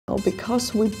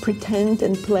Because we pretend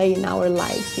and play in our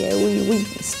life, yeah, we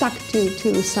stuck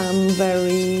to some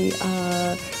very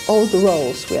old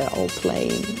roles we are all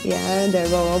playing. Yeah, the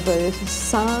role of a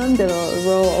son, the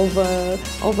role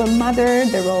of a mother,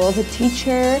 the role of a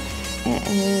teacher,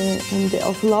 and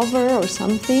of lover or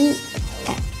something.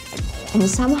 And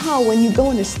somehow, when you go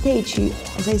on the stage, you,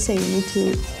 as I say, you need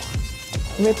to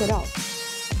rip it off.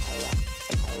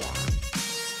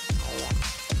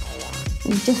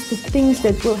 Just the things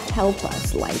that will help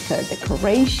us, like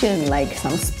decoration, like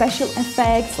some special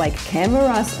effects, like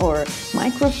cameras or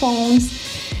microphones.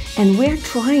 And we're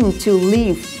trying to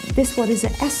leave this, what is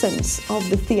the essence of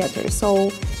the theater. So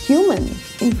human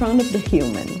in front of the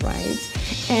human, right?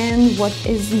 And what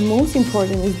is most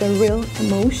important is the real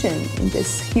emotion in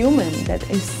this human that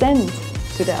is sent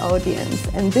to the audience,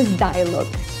 and this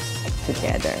dialogue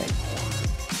together.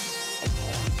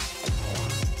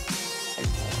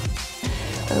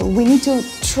 We need to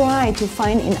try to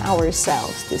find in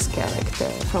ourselves this character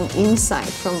from inside,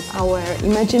 from our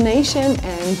imagination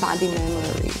and body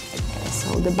memory. Okay,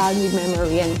 so the body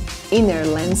memory and inner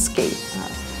landscape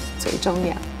最重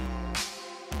要。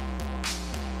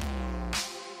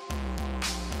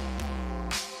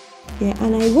Yeah,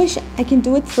 and I wish I can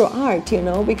do it through art, you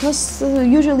know, because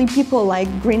usually people like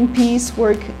Greenpeace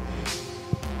work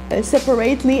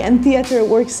separately and theater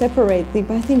works separately,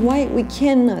 but I think why we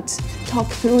cannot talk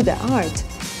through the art,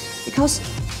 because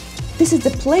this is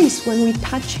the place when we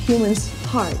touch humans'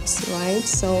 hearts, right?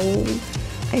 So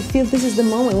I feel this is the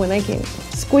moment when I can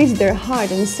squeeze their heart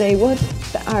and say, what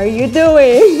are you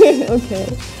doing? Okay,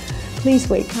 please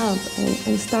wake up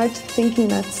and start thinking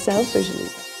not selfishly.